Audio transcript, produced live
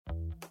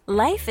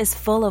Life is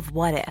full of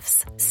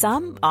what-ifs.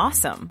 Some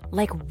awesome,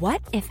 like what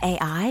if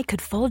AI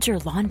could fold your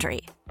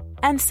laundry?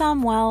 And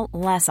some, well,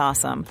 less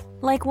awesome,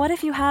 like what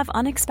if you have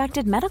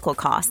unexpected medical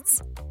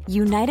costs?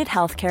 United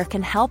Healthcare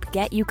can help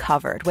get you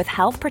covered with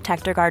Health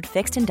Protector Guard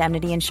fixed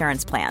indemnity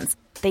insurance plans.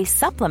 They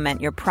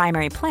supplement your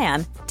primary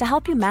plan to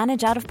help you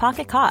manage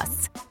out-of-pocket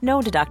costs.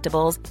 No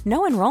deductibles,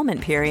 no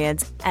enrollment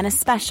periods, and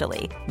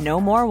especially no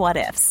more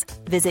what-ifs.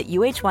 Visit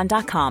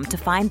uh1.com to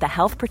find the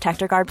Health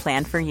Protector Guard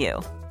plan for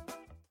you.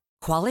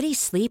 Quality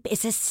sleep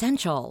is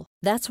essential.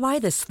 That's why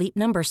the Sleep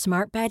Number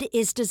Smart Bed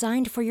is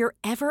designed for your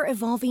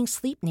ever-evolving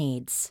sleep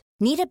needs.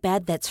 Need a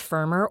bed that's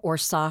firmer or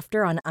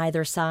softer on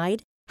either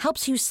side?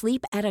 Helps you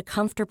sleep at a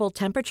comfortable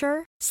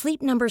temperature?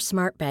 Sleep Number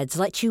Smart Beds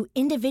let you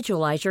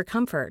individualize your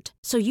comfort,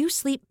 so you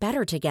sleep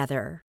better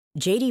together.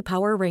 J.D.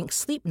 Power ranks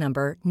Sleep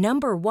Number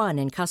number 1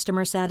 in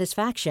customer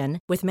satisfaction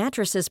with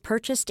mattresses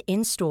purchased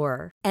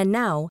in-store. And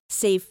now,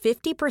 save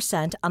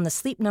 50% on the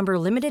Sleep Number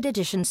Limited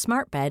Edition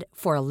Smart Bed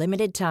for a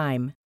limited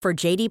time. For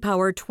J.D.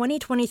 Power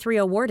 2023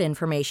 award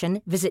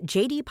information, visit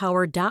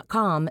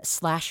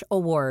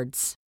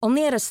jdpower.com/awards.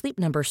 Only at a Sleep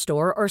Number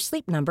store or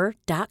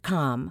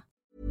sleepnumber.com.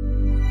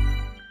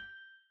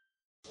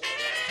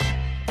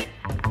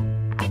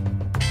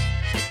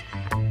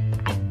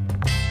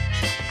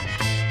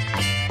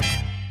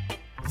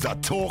 The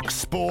Talk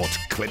Sport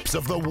Clips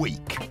of the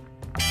Week.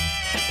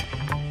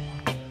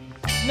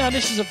 Now,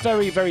 this is a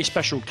very, very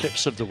special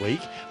Clips of the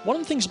Week. One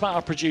of the things about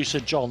our producer,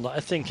 John, that I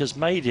think has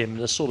made him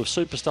the sort of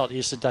superstar that he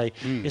is today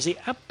is he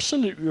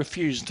absolutely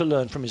refuses to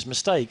learn from his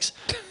mistakes.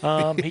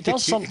 He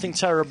does something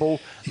terrible,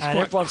 and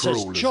everyone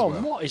says,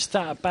 John, what is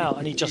that about?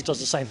 And he just does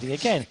the same thing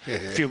again.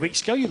 A few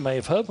weeks ago, you may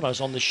have heard when I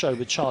was on this show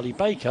with Charlie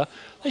Baker,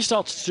 they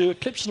started to do a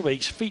Clips of the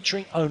Week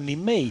featuring only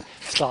me.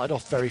 Started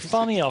off very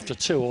funny after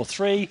 2 or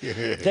 3.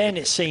 Then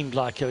it seemed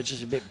like it was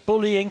just a bit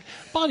bullying.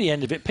 By the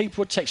end of it,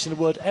 people were texting the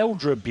word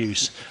elder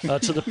abuse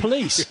to the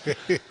police.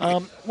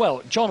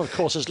 Well, John, of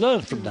course, has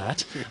learned from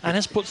that and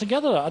has put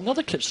together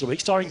another Clips of the Week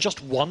starring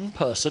just one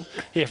person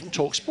here from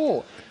Talk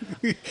Sport.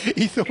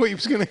 He thought he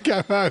was going to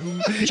go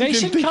home.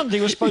 Jason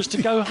Cundy was supposed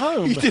to go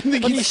home. He didn't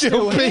think but he'd he's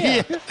still be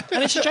here. here.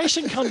 And it's a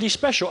Jason Cundy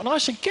special. And I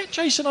said, get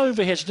Jason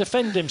over here to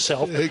defend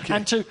himself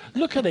and to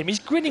look at him. He's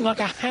grinning like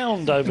a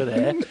hound over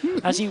there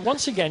as he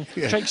once again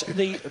takes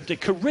the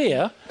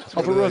career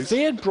of a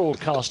revered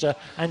broadcaster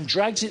and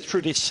drags it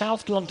through this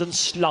South London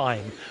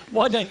slime.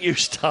 Why don't you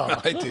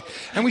start? I do.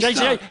 And we Jason,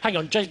 start. hang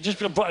on, Jason, just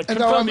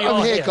confirm I'm you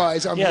are here,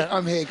 guys. I'm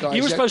here, guys.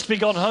 You were supposed to be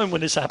gone home when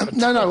this happened.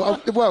 No.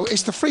 Well,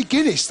 it's the free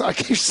Guinness that I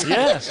keep saying.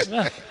 Yes.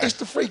 It's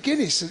the free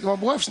Guinness. My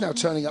wife's now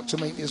turning up to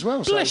meet me as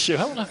well. So Bless you.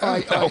 Haven't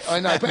I? I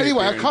know. But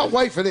anyway, I can't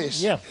wait for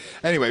this. Yeah.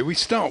 Anyway, we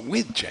start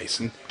with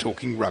Jason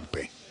talking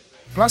rugby.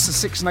 Plus, the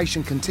Six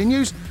Nation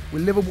continues,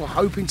 with Liverpool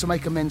hoping to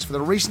make amends for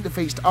the recent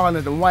defeats to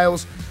Ireland and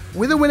Wales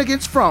with a win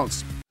against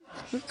France.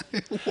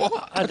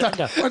 What? I don't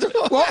know.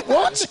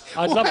 What?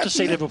 I'd love to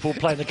see Liverpool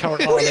playing the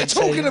current What are you Ireland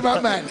talking team.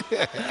 about, man?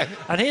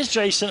 And here's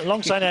Jason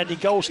alongside Andy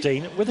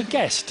Goldstein with a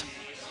guest.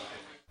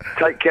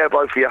 Take care,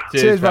 both of you.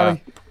 Cheers,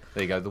 buddy.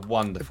 There you go, the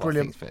wonderful.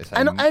 Brilliant.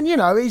 And you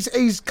know,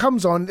 he's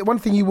comes on. One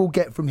thing you will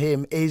get from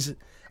him is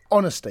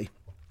honesty.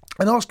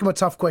 And ask him a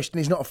tough question.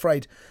 He's not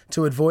afraid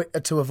to avoid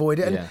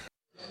it. And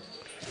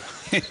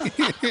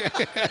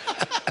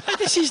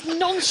This is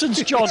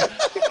nonsense, John.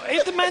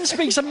 If the man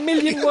speaks 1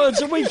 million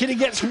words a week and he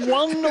gets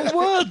one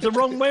word the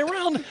wrong way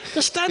around,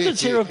 the standards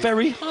here are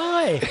very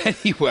high.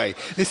 Anyway,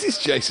 this is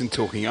Jason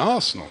talking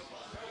Arsenal.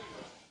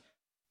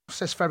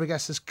 Cesc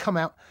Fabregas has come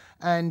out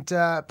and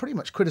pretty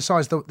much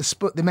criticised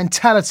the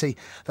mentality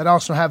that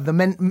Arsenal have, the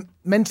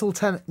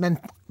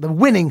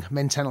winning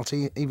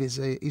mentality.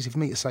 Easy for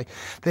me to say.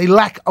 They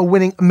lack a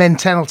winning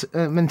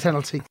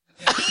mentality.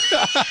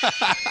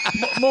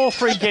 More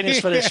free Guinness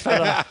for this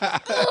fella.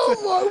 Oh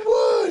my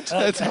word!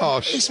 That's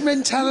harsh. It's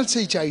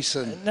mentality,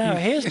 Jason. Now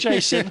here's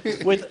Jason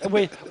with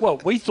well,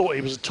 we thought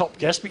he was a top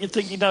guest, but you'd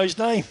think you know his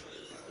name.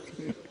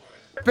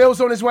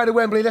 Bill's on his way to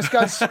Wembley. Let's go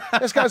and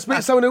speak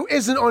to someone who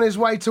isn't on his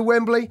way to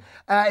Wembley.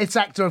 It's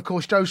actor, of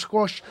course, Joe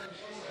Squash.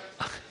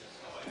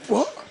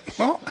 What?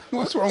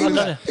 What's wrong with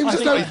that?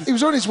 He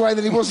was on his way,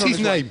 then he wasn't on What's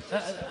his his name?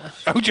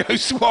 Joe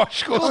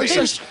Squash.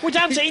 We're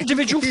down to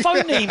individual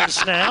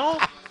phonemes now.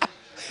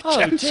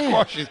 Joe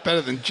Squash is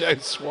better than Joe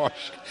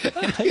Swash.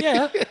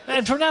 Yeah,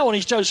 and from now on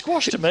he's Joe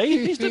Squash to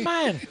me. He's the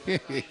man.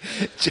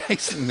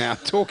 Jason now,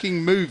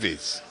 talking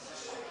movies.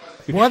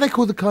 Why are they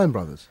called the Coen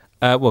brothers?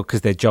 Well, because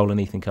they're Joel and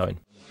Ethan Coen.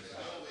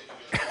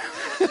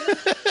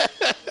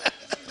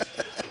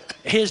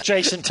 Here's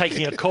Jason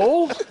taking a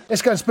call.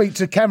 Let's go and speak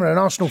to Cameron, an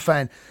Arsenal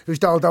fan, who's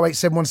dialed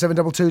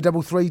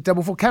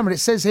 08717223344. Cameron, it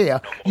says here,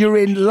 you're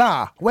in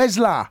La. Where's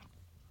La?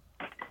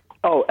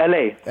 Oh,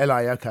 LA.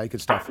 LA, okay,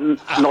 good stuff.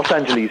 Los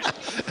Angeles.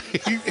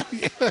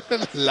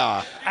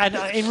 La. And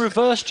in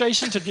reverse,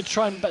 Jason, to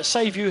try and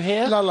save you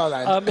here. La La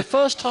Land. The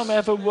first time I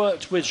ever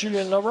worked with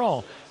Julien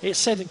Laurent, it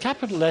said in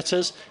capital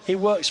letters, he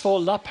works for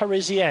La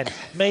Parisienne.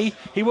 Me,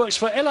 he works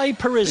for LA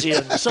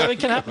Parisian. So it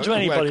can happen to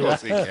anybody. Well, of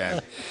course he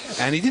can.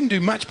 And he didn't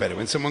do much better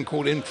when someone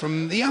called in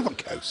from the other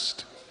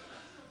coast.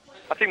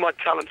 I think my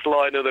talents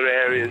lie in other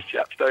areas,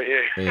 chaps, don't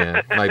you?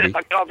 Yeah, maybe.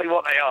 I can't think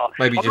what they are.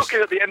 Maybe I'm just-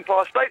 looking at the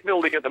Empire State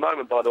Building at the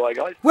moment, by the way,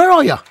 guys. Where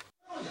are you?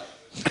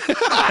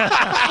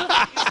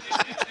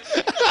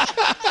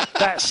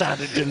 That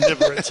sounded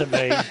deliberate to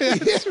me.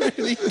 It's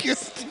really good.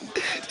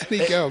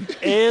 There you go.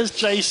 Here's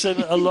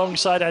Jason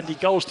alongside Andy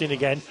Goldstein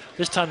again.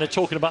 This time they're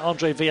talking about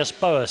Andre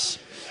Villas-Boas.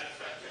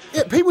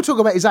 Yeah, people talk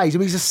about his age. I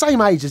mean, he's the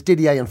same age as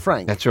Didier and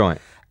Frank. That's right.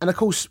 And of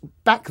course,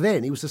 back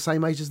then, he was the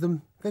same age as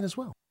them then as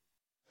well.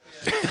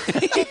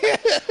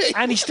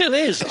 And he still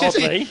is,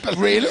 oddly. But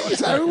really,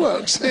 that's how it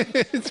works.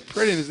 It's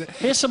brilliant, isn't it?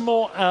 Here's some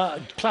more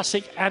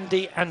classic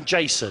Andy and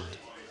Jason.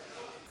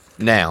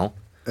 Now,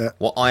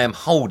 what I am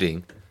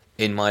holding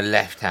in my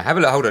left hand. Have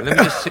a look. Hold on. Let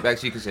me just sit back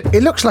so you can see.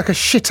 It looks like a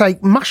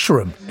shit-ache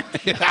mushroom.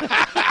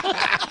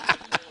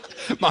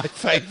 My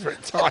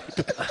favourite type.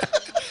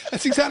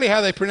 That's exactly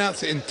how they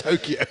pronounce it in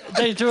Tokyo.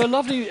 They do a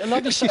lovely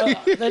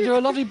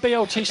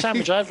BLT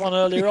sandwich. I had one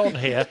earlier on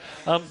here,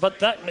 but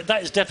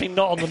that is definitely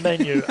not on the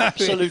menu.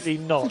 Absolutely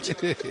not.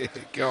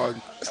 Go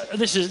on.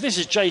 This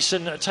is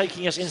Jason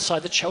taking us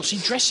inside the Chelsea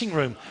dressing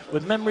room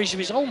with memories of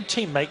his old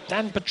teammate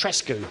Dan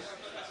Petrescu.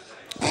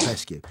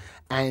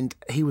 And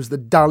he was the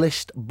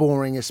dullest,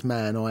 boringest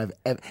man I've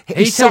ever...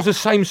 He tells the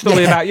same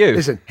story about you.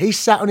 Listen, he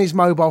sat on his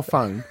mobile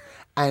phone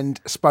and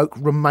spoke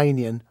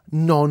Romanian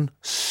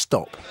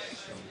non-stop.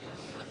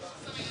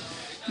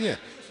 Yeah.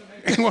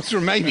 It was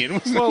Romanian,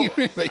 wasn't Well, it?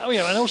 Really? oh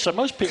yeah, and also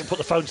most people put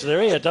the phone to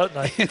their ear, don't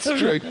they? It's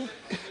true.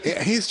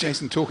 Yeah, here's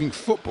Jason talking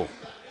football.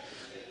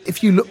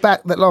 If you look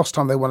back, that last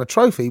time they won a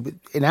trophy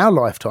in our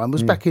lifetime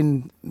was back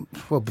in,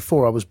 well,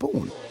 before I was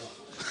born.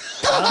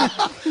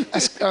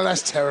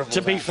 That's terrible.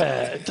 To be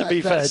fair,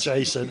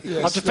 Jason,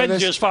 yes, I've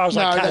defended you as far as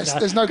I can.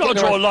 There's no Got to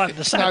draw a getting line away. in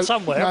the sand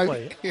somewhere,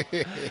 haven't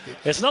we?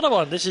 It's another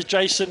one. This is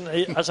Jason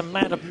as a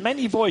man of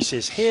many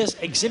voices. Here's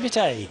Exhibit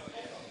A.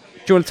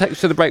 Do you want to take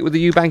us to the break with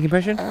the Eubank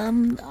impression?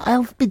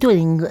 I'll be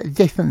doing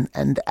Jason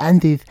and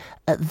Andy's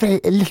a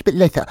little bit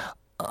later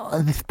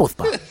on the sports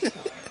bar.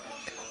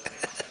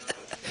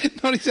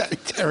 Not exactly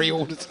Terry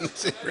Alderton,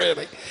 is it,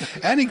 really?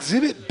 And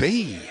Exhibit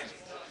B.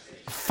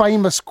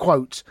 Famous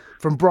quote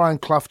from Brian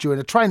Clough during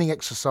a training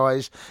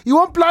exercise. You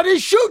want bloody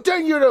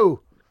shooting, you do. Do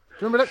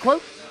you remember that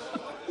quote?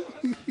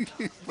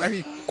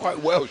 Very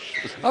quite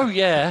Welsh. Oh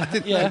yeah, I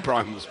didn't know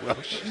Brian was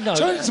Welsh. No,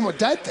 It's my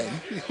dad then.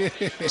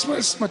 That's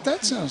what my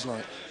dad sounds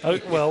like. Oh,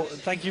 well,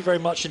 thank you very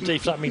much indeed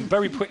for that. I mean,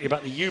 very quickly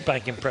about the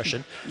Eubank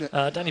impression.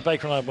 Danny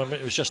Baker and I, when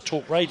it was just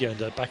talk radio,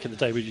 and back in the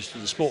day we used to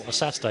do the sport on a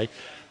Saturday,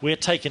 we had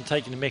taken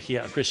the mickey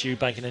out of Chris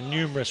Eubank in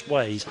numerous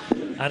ways.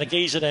 And a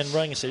geezer then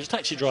rang and said, he's a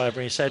taxi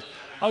driver, and he said,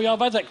 oh yeah, I've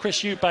had that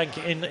Chris Eubank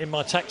in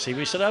my taxi.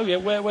 We said, oh yeah,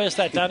 where's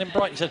that, down in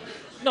Brighton? He said,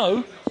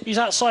 no, he's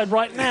outside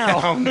right now.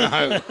 Oh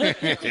no.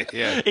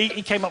 Yeah.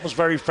 He came up, was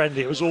very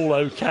friendly, it was all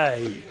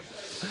okay.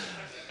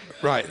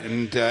 Right,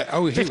 and here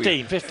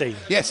 15.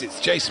 Yes,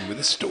 it's Jason with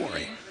a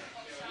story.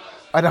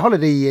 I had a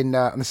holiday in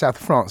the south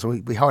of France,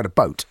 and we hired a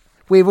boat.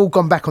 We've all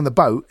gone back on the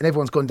boat, and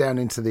everyone's gone down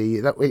into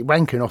we're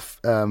anchoring off.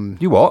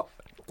 You what?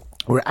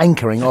 We're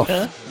anchoring off.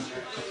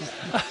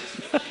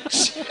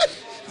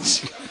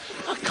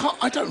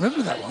 I don't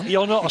remember that one.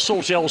 You're not a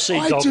saucy old sea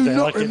dog do there,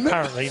 not like remember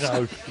apparently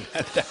no.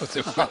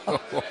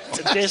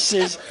 This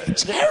is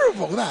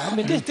Terrible, that. I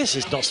mean, this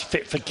is not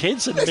fit for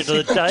kids in the middle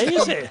of the day,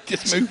 is it?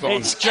 Just move on.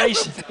 It's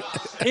Jason.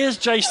 Here's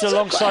Jason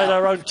alongside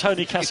our own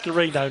Tony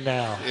Cascarino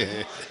now.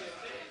 Yeah.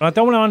 I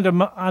don't want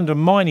to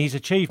undermine his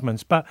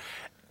achievements, but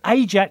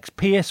Ajax,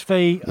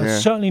 PSV are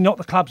certainly not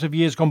the clubs of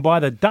years gone by.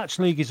 The Dutch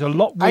league is a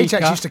lot weaker.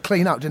 Ajax used to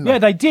clean up, didn't they? Yeah,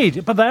 they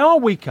did, but they are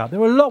weaker. They're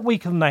a lot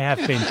weaker than they have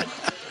been.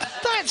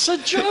 That's a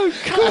joke.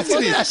 Come on,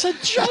 that's a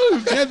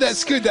joke. Yeah,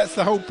 that's good. That's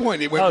the whole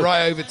point. It went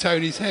right over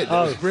Tony's head.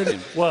 That was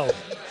brilliant. Well,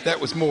 that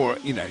was more,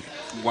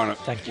 one at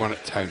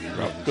Tony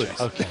rather than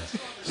Jason. Okay.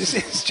 This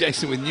is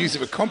Jason with news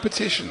of a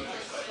competition.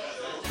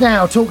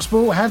 Now,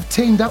 TalkSport have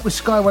teamed up with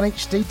Sky One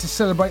HD to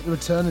celebrate the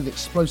return of the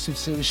explosive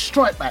series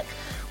Strike Back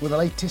with the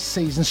latest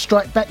season,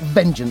 Strike Back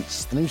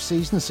Vengeance. The new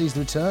season sees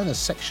the return as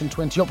Section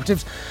 20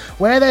 operatives,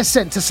 where they're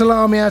sent to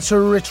Salamia to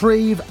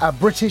retrieve a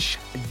British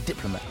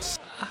diplomats.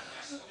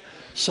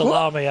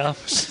 Salamia.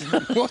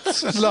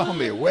 What's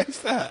Salamia? Where's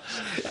that?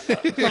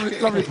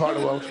 Lovely part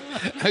of the world.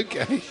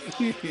 Okay.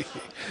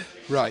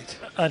 Right.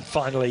 And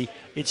finally,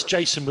 it's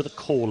Jason with a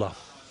caller.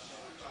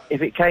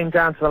 If it came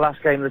down to the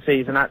last game of the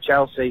season at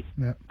Chelsea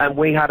and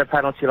we had a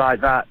penalty like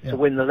that to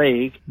win the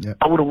league,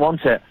 I wouldn't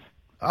want it.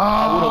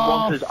 I wouldn't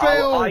want us.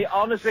 I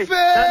honestly...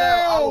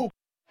 Oh,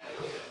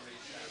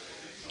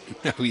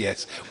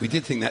 yes. We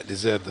did think that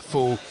deserved the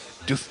full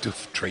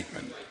doof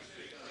treatment.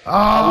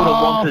 I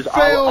wouldn't want us.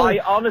 I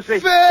honestly...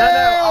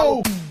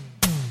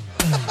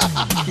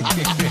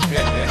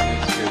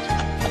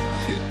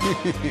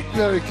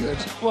 Very good.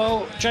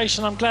 Well,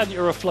 Jason, I'm glad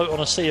you're afloat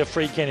on a sea of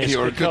free Guinness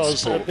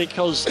because I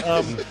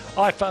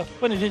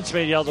went into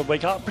me the other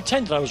week. I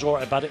pretended I was all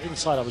right about it.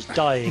 Inside, I was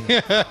dying,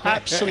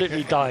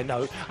 absolutely dying.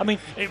 No, I mean,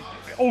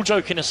 all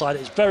joking aside,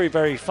 it's very,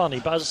 very funny.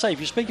 But as I say, if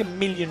you speak 1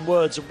 million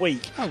words a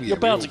week, you're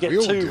bound to get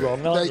 2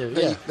 wrong, aren't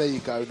you? There you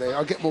go.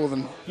 I get more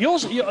than...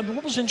 Yours.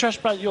 What was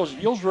interesting about yours?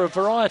 Yours were a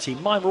variety.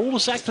 Mine were all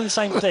exactly the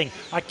same thing.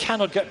 I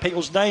cannot get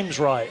people's names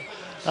right.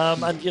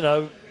 And,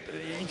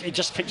 it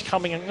just keeps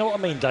coming. And you know what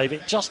I mean, Dave?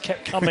 It just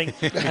kept coming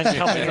and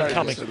coming and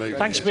coming.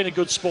 Thanks for being a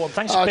good sport. And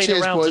thanks for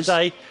being around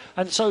today.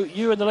 And so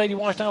you and the lady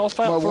wife now off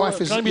out. My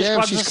wife is going to be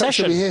she's going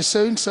to be here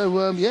soon.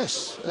 So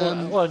yes.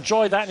 Well,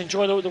 enjoy that and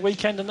enjoy the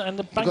weekend and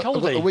the bank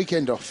holiday. I've got the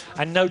weekend off.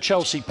 And no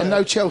Chelsea. And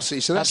no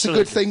Chelsea. So that's a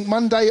good thing.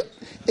 Monday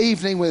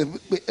evening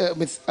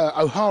with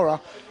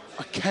O'Hara,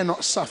 I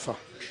cannot suffer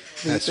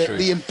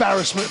the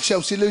embarrassment of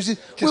Chelsea losing.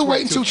 We'll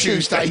wait until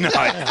Tuesday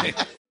night.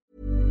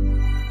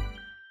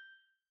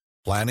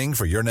 Planning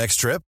for your next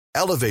trip?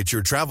 Elevate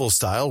your travel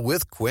style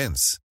with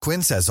Quince.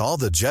 Quince has all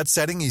the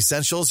jet-setting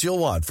essentials you'll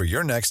want for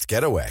your next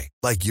getaway,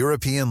 like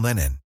European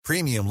linen,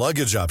 premium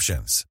luggage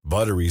options,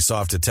 buttery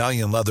soft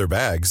Italian leather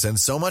bags, and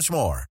so much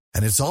more.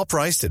 And it's all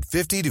priced at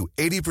 50 to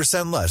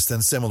 80% less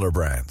than similar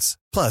brands.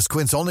 Plus,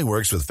 Quince only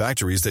works with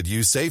factories that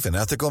use safe and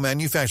ethical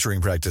manufacturing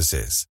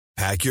practices.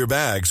 Pack your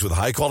bags with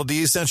high-quality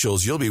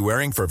essentials you'll be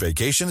wearing for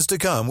vacations to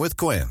come with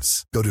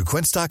Quince. Go to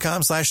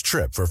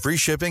quince.com/trip for free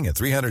shipping and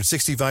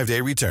 365-day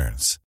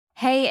returns.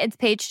 Hey, it's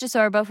Paige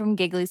DeSorbo from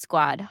Giggly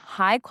Squad.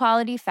 High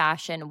quality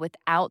fashion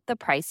without the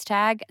price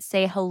tag.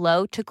 Say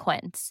hello to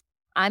Quince.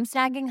 I'm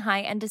snagging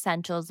high-end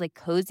essentials like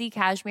cozy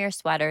cashmere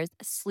sweaters,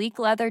 sleek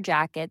leather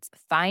jackets,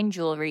 fine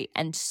jewelry,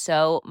 and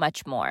so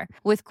much more.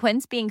 With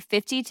Quince being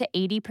 50 to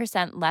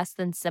 80% less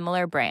than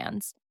similar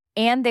brands.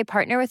 And they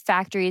partner with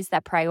factories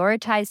that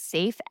prioritize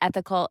safe,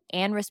 ethical,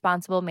 and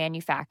responsible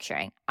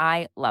manufacturing.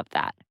 I love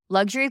that.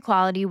 Luxury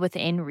quality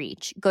within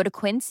reach. Go to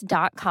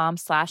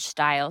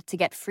quince.com/style to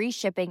get free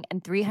shipping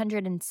and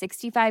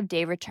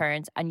 365-day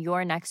returns on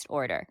your next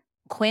order.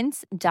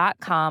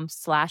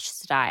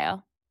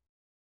 Quince.com/style.